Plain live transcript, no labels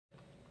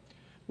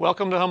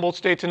Welcome to Humboldt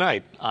State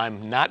Tonight.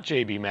 I'm not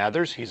J.B.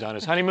 Mathers. He's on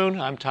his honeymoon.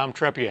 I'm Tom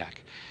Trepiak.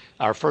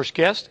 Our first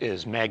guest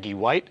is Maggie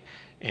White.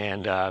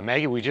 And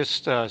Maggie, we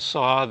just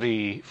saw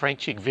the Frank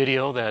Cheek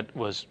video that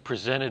was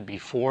presented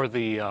before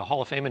the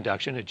Hall of Fame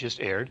induction. It just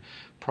aired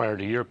prior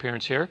to your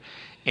appearance here.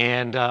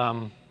 And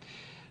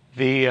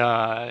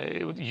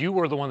you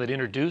were the one that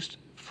introduced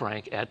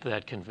Frank at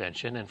that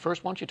convention. And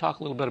first, why don't you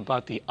talk a little bit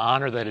about the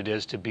honor that it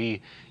is to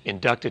be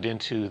inducted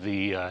into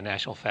the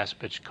National Fast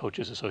Pitch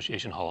Coaches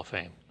Association Hall of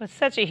Fame? It's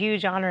such a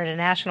huge honor at a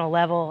national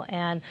level,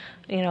 and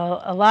you know,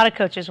 a lot of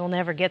coaches will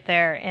never get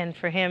there. And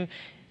for him,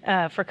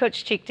 for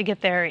Coach Cheek to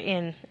get there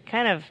in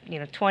kind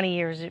of 20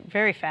 years,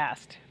 very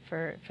fast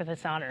for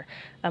this honor.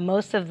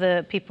 Most of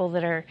the people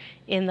that are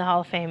in the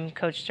Hall of Fame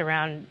coached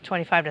around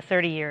 25 to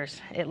 30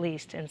 years at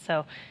least, and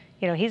so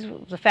he's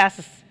the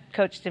fastest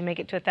coach to make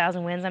it to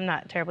 1,000 wins. I'm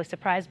not terribly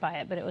surprised by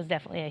it, but it was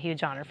definitely a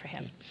huge honor for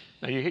him.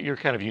 Now you're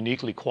kind of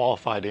uniquely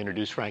qualified to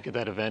introduce Frank at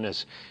that event,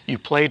 as you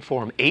played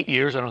for him 8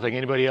 years. I don't think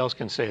anybody else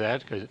can say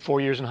that, because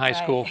 4 years in high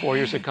school, 4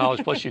 years at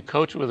college, plus you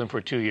coached with him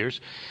for 2 years.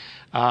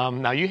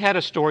 Now you had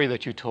a story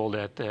that you told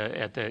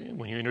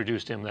when you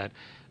introduced him that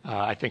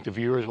I think the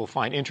viewers will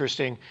find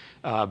interesting.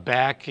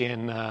 Back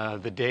in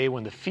the day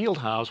when the field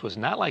house was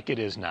not like it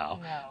is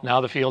now. No.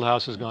 Now the field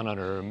house has gone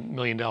under $1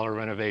 million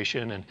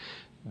renovation, and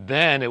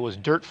then it was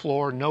dirt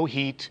floor, no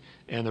heat,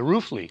 and the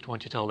roof leaked. Why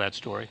don't you tell that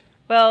story?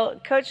 Well,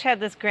 Coach had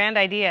this grand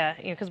idea,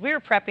 because we were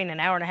prepping an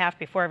hour and a half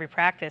before every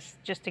practice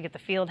just to get the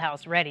field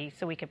house ready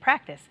so we could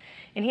practice.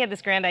 And he had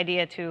this grand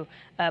idea to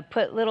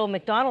put little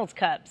McDonald's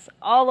cups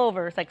all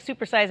over, it's like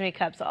Super Size Me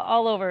cups,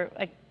 all over,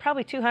 like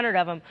probably 200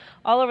 of them,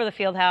 all over the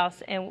field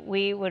house. And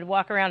we would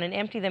walk around and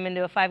empty them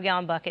into a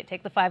 5-gallon bucket,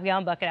 take the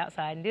 5-gallon bucket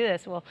outside and do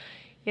this. Well,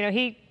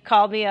 he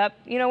called me up,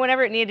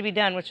 whenever it needed to be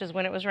done, which is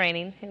when it was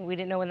raining, and we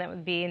didn't know when that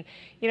would be. And,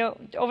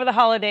 over the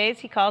holidays,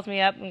 he calls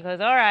me up and goes,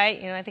 all right,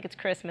 I think it's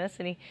Christmas.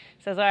 And he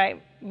says, all right,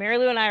 Mary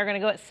Lou and I are going to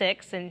go at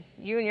 6, and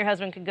you and your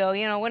husband could go,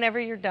 whenever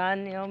you're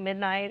done,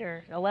 midnight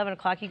or 11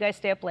 o'clock, you guys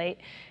stay up late.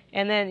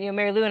 And then,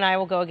 Mary Lou and I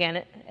will go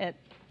again at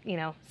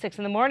 6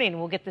 in the morning, and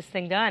we'll get this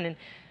thing done. And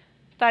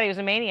I thought he was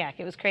a maniac.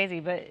 It was crazy.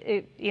 But,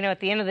 at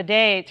the end of the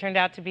day, it turned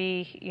out to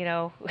be,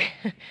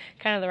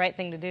 kind of the right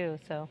thing to do,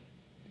 so.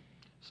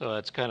 So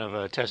that's kind of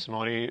a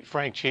testimony.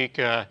 Frank Cheek,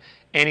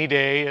 any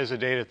day is a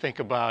day to think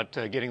about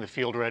getting the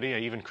field ready,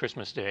 even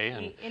Christmas Day.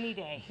 Any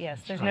day,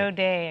 yes. There's no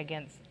day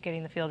against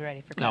getting the field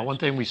ready for Coach. Now, one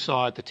thing we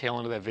saw at the tail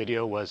end of that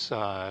video was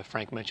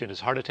Frank mentioned his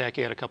heart attack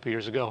he had a couple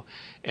years ago.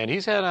 And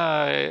he's had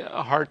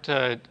a heart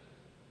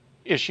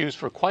issues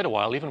for quite a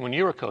while, even when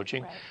you were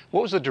coaching. Right.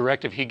 What was the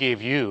directive he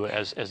gave you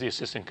as the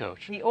assistant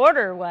coach? The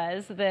order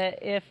was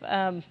that if,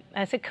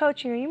 I said,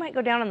 Coach, you might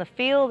go down on the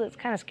field. It's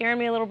kind of scaring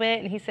me a little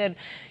bit. And he said,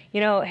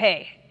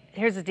 hey,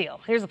 here's the deal.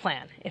 Here's the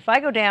plan. If I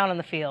go down on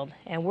the field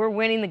and we're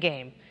winning the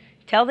game,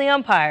 tell the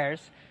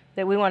umpires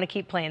that we want to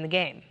keep playing the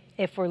game.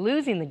 If we're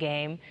losing the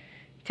game,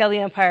 tell the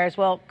umpires,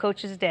 well,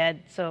 Coach is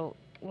dead, so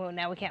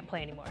now we can't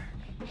play anymore.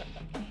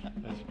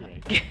 That's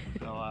great.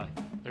 So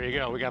there you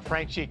go. We got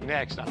Frank Cheek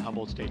next on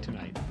Humboldt State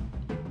Tonight.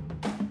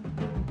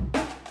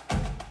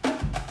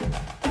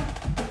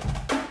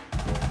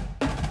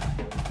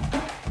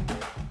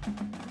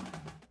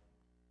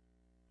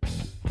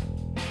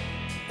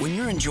 When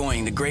you're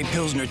enjoying the great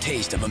Pilsner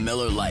taste of a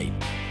Miller Lite,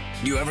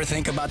 do you ever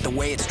think about the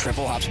way it's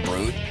triple hops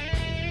brewed?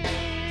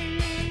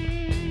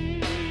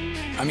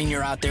 I mean,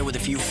 you're out there with a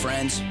few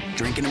friends,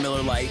 drinking a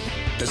Miller Lite.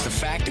 Does the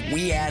fact that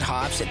we add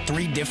hops at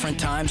 3 different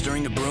times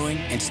during the brewing,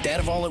 instead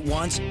of all at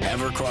once,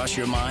 ever cross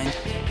your mind?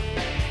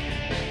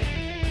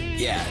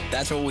 Yeah,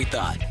 that's what we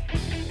thought.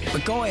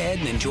 But go ahead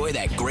and enjoy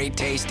that great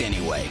taste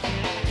anyway.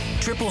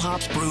 Triple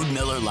hops brewed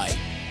Miller Lite.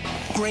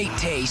 Great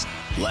taste,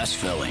 less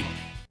filling.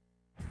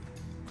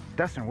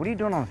 Dustin, what are you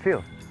doing on the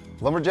field?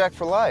 Lumberjack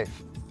for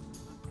life.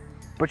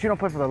 But you don't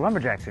play for the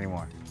Lumberjacks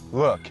anymore.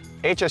 Look,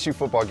 HSU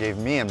football gave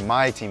me and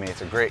my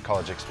teammates a great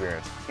college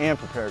experience and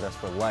prepared us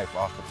for life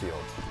off the field.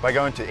 By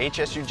going to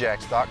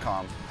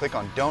hsujacks.com, click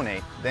on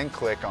Donate, then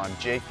click on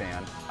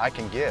JFan, I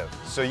Can Give,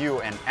 so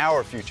you and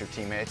our future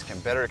teammates can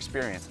better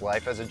experience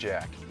life as a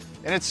Jack.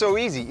 And it's so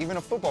easy, even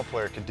a football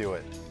player could do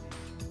it.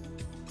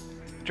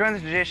 Join the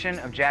tradition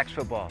of Jacks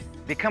football.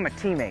 Become a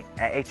teammate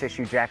at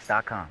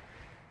hsujacks.com.